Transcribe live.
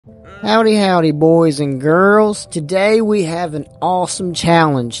Howdy, howdy, boys and girls. Today we have an awesome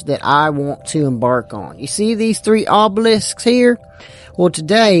challenge that I want to embark on. You see these three obelisks here? Well,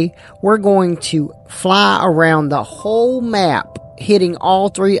 today we're going to fly around the whole map, hitting all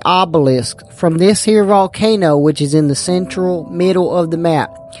three obelisks from this here volcano, which is in the central middle of the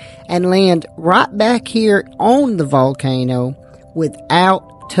map, and land right back here on the volcano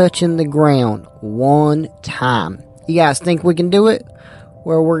without touching the ground one time. You guys think we can do it?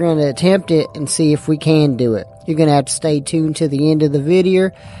 Well, we're going to attempt it and see if we can do it. You're going to have to stay tuned to the end of the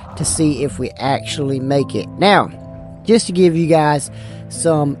video to see if we actually make it. Now, just to give you guys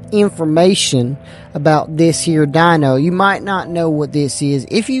some information about this here dino, you might not know what this is.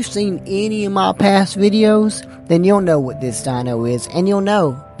 If you've seen any of my past videos, then you'll know what this dino is, and you'll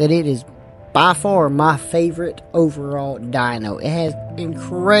know that it is by far my favorite overall dino. It has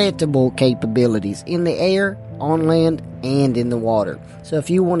incredible capabilities in the air, on land, and in the water. So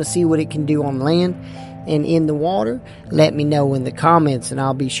if you want to see what it can do on land and in the water, let me know in the comments, and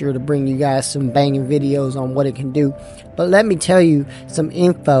I'll be sure to bring you guys some banging videos on what it can do. But let me tell you some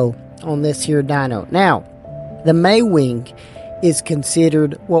info on this here dino. Now, the maewing is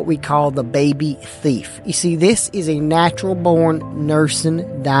considered what we call the baby thief. You see, this is a natural born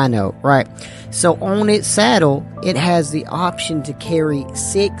nursing dino, right? So on its saddle, it has the option to carry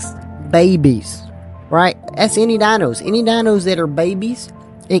 6 babies, right? That's any dinos. Any dinos that are babies,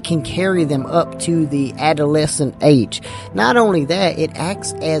 it can carry them up to the adolescent age. Not only that, it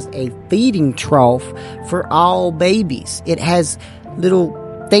acts as a feeding trough for all babies. It has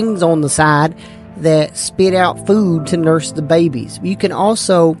little things on the side that spit out food to nurse the babies. You can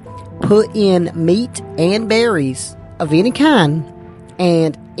also put in meat and berries of any kind,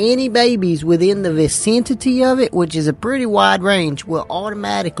 and any babies within the vicinity of it, which is a pretty wide range, will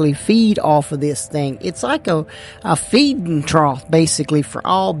automatically feed off of this thing. It's like a feeding trough basically for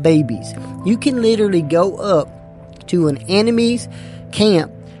all babies. You can literally go up to an enemy's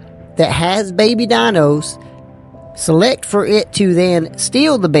camp that has baby dinos, select for it to then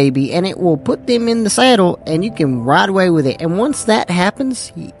steal the baby, and it will put them in the saddle, and you can ride away with it. And once that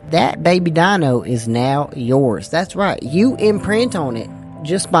happens, that baby dino is now yours. That's right, you imprint on it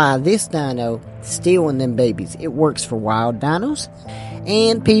just by this dino stealing them babies. It works for wild dinos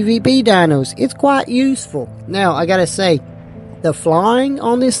and PvP dinos. It's quite useful. Now, I gotta say, the flying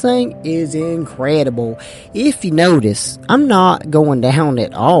on this thing is incredible. If you notice, I'm not going down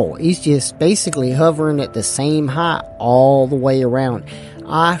at all. He's just basically hovering at the same height all the way around.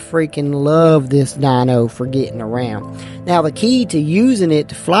 I freaking love this dino for getting around. Now, the key to using it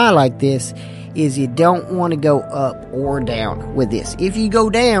to fly like this is you don't want to go up or down with this. If you go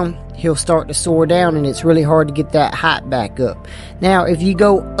down, he'll start to soar down, and it's really hard to get that height back up. Now, if you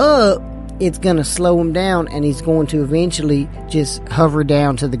go up, it's going to slow him down, and he's going to eventually just hover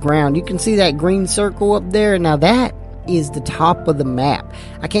down to the ground. You can see that green circle up there. Now, that is the top of the map.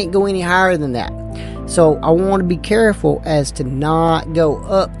 I can't go any higher than that. So I want to be careful as to not go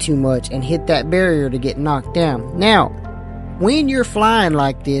up too much and hit that barrier to get knocked down. Now, when you're flying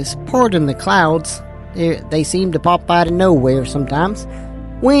like this, pardon the clouds, they seem to pop out of nowhere sometimes.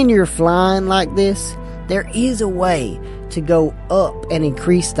 When you're flying like this, there is a way to go up and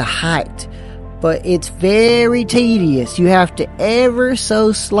increase the height, but it's very tedious. You have to ever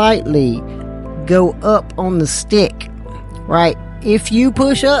so slightly go up on the stick, right? If you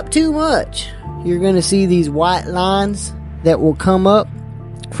push up too much, you're going to see these white lines that will come up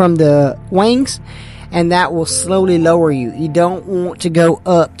from the wings, and that will slowly lower you. You don't want to go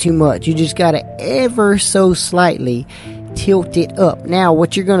up too much. You just got to ever so slightly tilt it up. Now,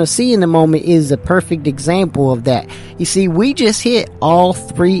 what you're going to see in a moment is a perfect example of that. You see, we just hit all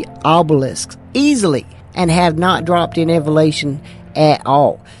 3 obelisks easily and have not dropped in elevation at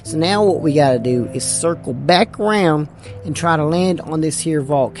all. So now what we got to do is circle back around and try to land on this here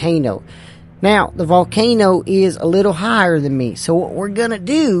volcano. Now, the volcano is a little higher than me, so what we're going to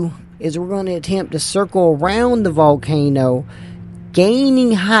do is we're going to attempt to circle around the volcano,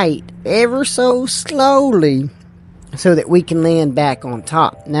 gaining height ever so slowly, so that we can land back on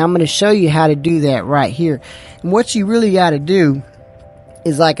top. Now, I'm going to show you how to do that right here. And what you really got to do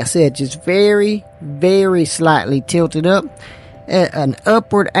is, like I said, just very, very slightly tilt it up at an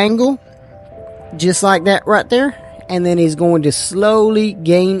upward angle, just like that right there. And then he's going to slowly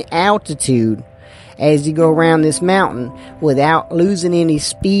gain altitude as you go around this mountain without losing any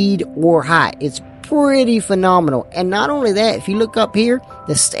speed or height. It's pretty phenomenal. And not only that, if you look up here,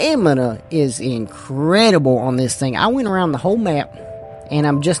 the stamina is incredible on this thing. I went around the whole map, and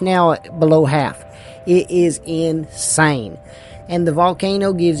I'm just now at below half. It is insane. And the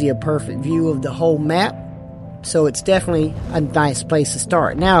volcano gives you a perfect view of the whole map. So it's definitely a nice place to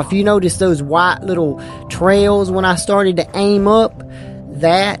start. Now, if you notice those white little trails when I started to aim up,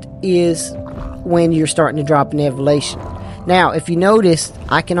 that is when you're starting to drop an elevation. Now, if you notice,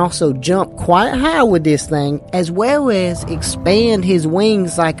 I can also jump quite high with this thing, as well as expand his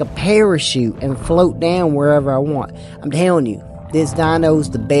wings like a parachute and float down wherever I want. I'm telling you, this dino's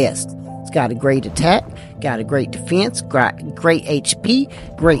the best. It's got a great attack, got a great defense, great HP,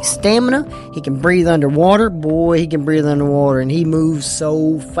 great stamina. He can breathe underwater. Boy, he can breathe underwater, and he moves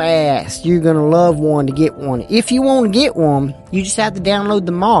so fast. You're going to love one to get one. If you want to get one, you just have to download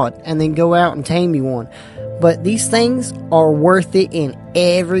the mod and then go out and tame you one. But these things are worth it in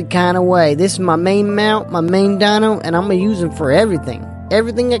every kind of way. This is my main mount, my main dino, and I'm going to use them for everything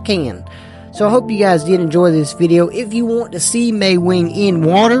I can. So I hope you guys did enjoy this video. If you want to see maewing in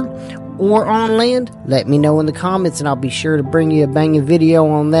water or on land, let me know in the comments and I'll be sure to bring you a banging video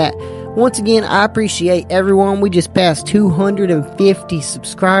on that. Once again, I appreciate everyone. We just passed 250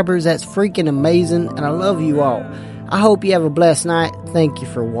 subscribers. That's freaking amazing, and I love you all. I hope you have a blessed night. Thank you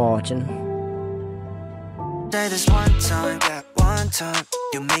for watching. Say this one time, that one time,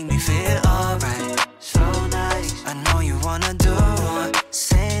 you make me feel alright. So nice. I know you wanna do one.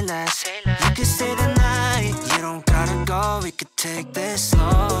 Say less. You can stay the night. You don't gotta go. We could take this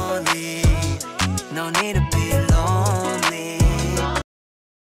slowly. No need to be